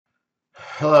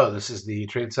Hello, this is the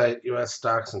TradeSite U.S.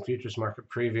 Stocks and Futures Market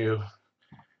Preview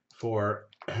for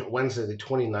Wednesday, the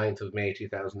 29th of May,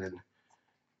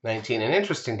 2019. An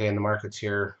interesting day in the markets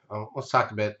here. Let's talk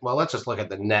a bit. Well, let's just look at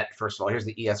the net first of all. Here's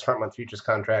the ES front month futures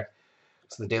contract.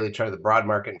 It's the daily chart of the broad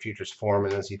market and futures form.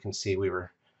 And as you can see, we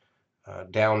were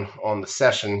down on the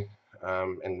session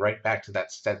and right back to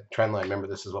that trend line. Remember,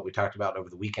 this is what we talked about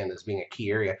over the weekend as being a key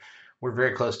area. We're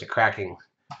very close to cracking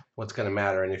what's going to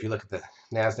matter. And if you look at the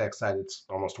NASDAQ side, it's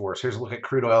almost worse. Here's a look at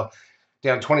crude oil,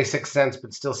 down 26 cents,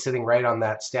 but still sitting right on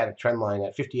that static trend line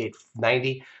at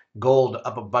 58.90. Gold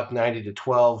up $1.90 to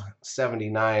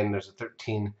 12.79. There's a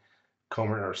 13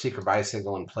 Comer or seeker buy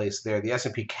signal in place there. The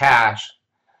S&P cash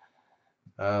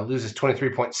loses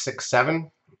 23.67.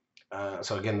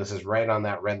 So again, this is right on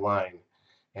that red line.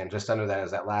 And just under that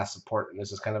is that last support. And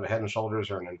this is kind of a head and shoulders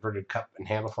or an inverted cup and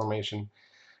handle formation.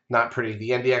 Not pretty.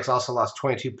 The NDX also lost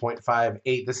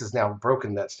 22.58. This has now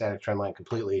broken that static trend line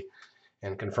completely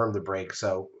and confirmed the break.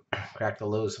 So cracked the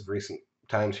lows of recent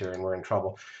times here, and we're in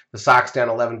trouble. The SOX down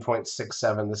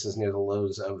 11.67. This is near the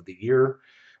lows of the year.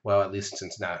 Well, at least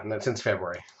since now, and since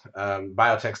February.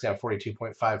 Biotech's down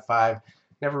 42.55.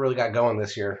 Never really got going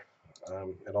this year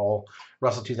at all.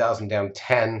 Russell 2000 down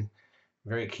 10.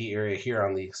 Very key area here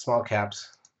on the small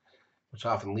caps, which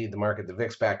often lead the market. The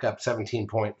VIX back up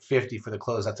 17.50 for the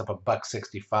close. That's up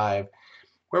 $1.65.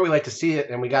 Where we like to see it,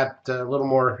 and we got a little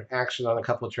more action on a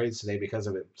couple of trades today because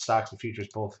of it. Stocks and futures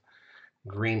both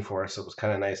green for us, so it was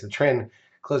kind of nice. The trend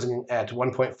closing at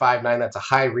 1.59. That's a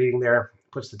high reading there.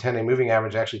 Puts the 10-day moving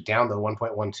average actually down to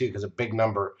 1.12 because a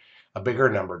bigger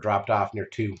number dropped off near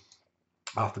 2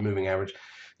 off the moving average.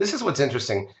 This is what's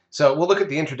interesting. So we'll look at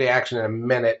the intraday action in a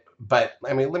minute, but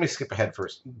I mean, let me skip ahead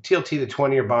first. TLT, the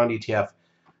 20-year bond ETF,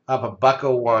 up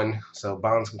 $1.01. So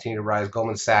bonds continue to rise.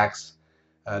 Goldman Sachs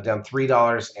down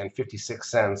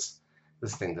 $3.56.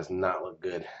 This thing does not look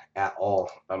good at all.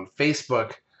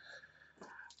 Facebook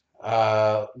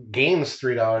gains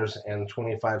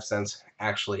 $3.25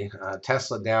 actually.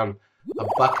 Tesla down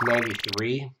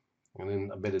 $1.93, and in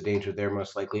a bit of danger there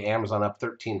most likely. Amazon up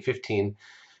 13.15.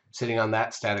 Sitting on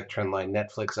that static trend line.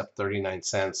 Netflix up 39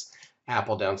 cents,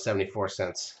 Apple down 74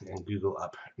 cents, and Google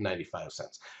up 95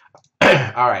 cents.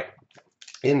 All right.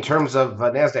 In terms of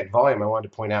NASDAQ volume, I wanted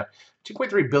to point out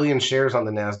 2.3 billion shares on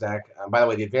the NASDAQ. By the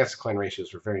way, the advanced decline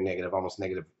ratios were very negative, almost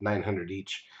negative 900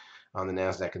 each on the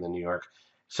NASDAQ and the New York.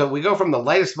 So we go from the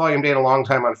lightest volume day in a long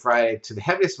time on Friday to the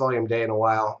heaviest volume day in a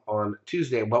while on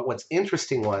Tuesday. But what's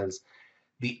interesting was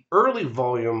the early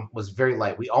volume was very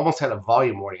light. We almost had a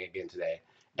volume warning again today.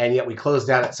 And yet we closed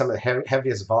out at some of the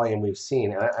heaviest volume we've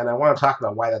seen. And I want to talk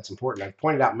about why that's important. I've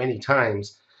pointed out many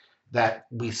times that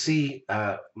we see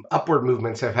upward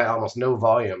movements have had almost no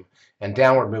volume, and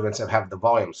downward movements have had the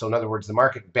volume. So in other words, the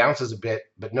market bounces a bit,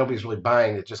 but nobody's really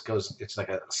buying. It just goes, it's like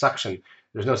a suction.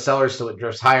 There's no sellers, so it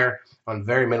drifts higher on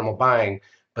very minimal buying.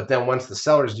 But then once the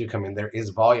sellers do come in, there is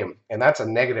volume. And that's a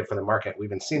negative for the market. We've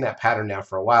been seeing that pattern now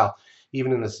for a while,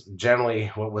 even in this generally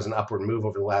what was an upward move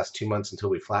over the last 2 months until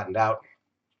we flattened out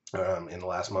in the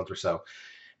last month or so.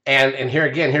 And here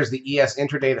again, here's the ES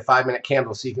intraday, the 5-minute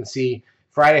candle. So you can see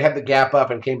Friday had the gap up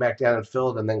and came back down and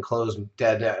filled and then closed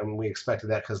dead. And we expected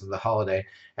that because of the holiday.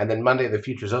 And then Monday, the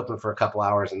futures open for a couple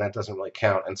hours, and that doesn't really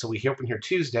count. And so we open here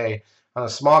Tuesday on a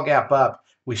small gap up.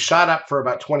 We shot up for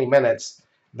about 20 minutes.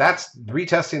 That's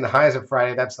retesting the highs of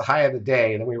Friday. That's the high of the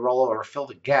day. And then we roll over, fill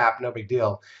the gap, no big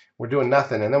deal. We're doing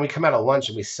nothing. And then we come out of lunch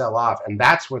and we sell off. And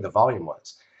that's where the volume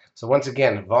was. So once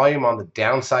again, volume on the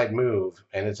downside move,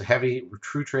 and it's a heavy,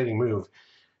 true trading move,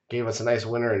 gave us a nice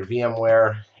winner in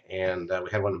VMware, and we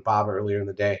had one in BABA earlier in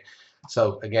the day.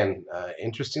 So again,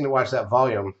 interesting to watch that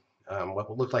volume.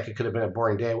 What looked like it could have been a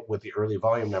boring day with the early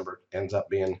volume number ends up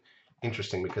being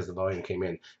interesting because the volume came in.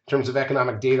 In terms of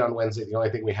economic data on Wednesday, the only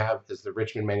thing we have is the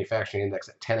Richmond Manufacturing Index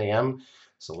at 10 a.m.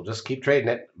 So we'll just keep trading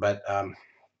it, but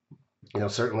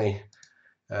certainly.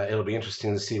 It'll be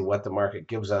interesting to see what the market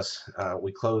gives us.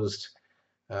 We closed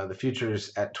the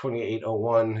futures at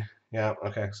 28.01. Yeah,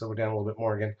 okay, so we're down a little bit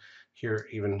more again here,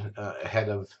 even ahead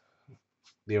of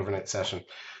the overnight session.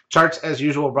 Charts, as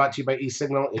usual, brought to you by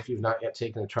eSignal. If you've not yet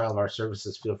taken a trial of our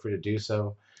services, feel free to do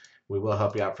so. We will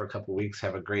help you out for a couple of weeks.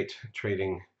 Have a great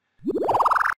trading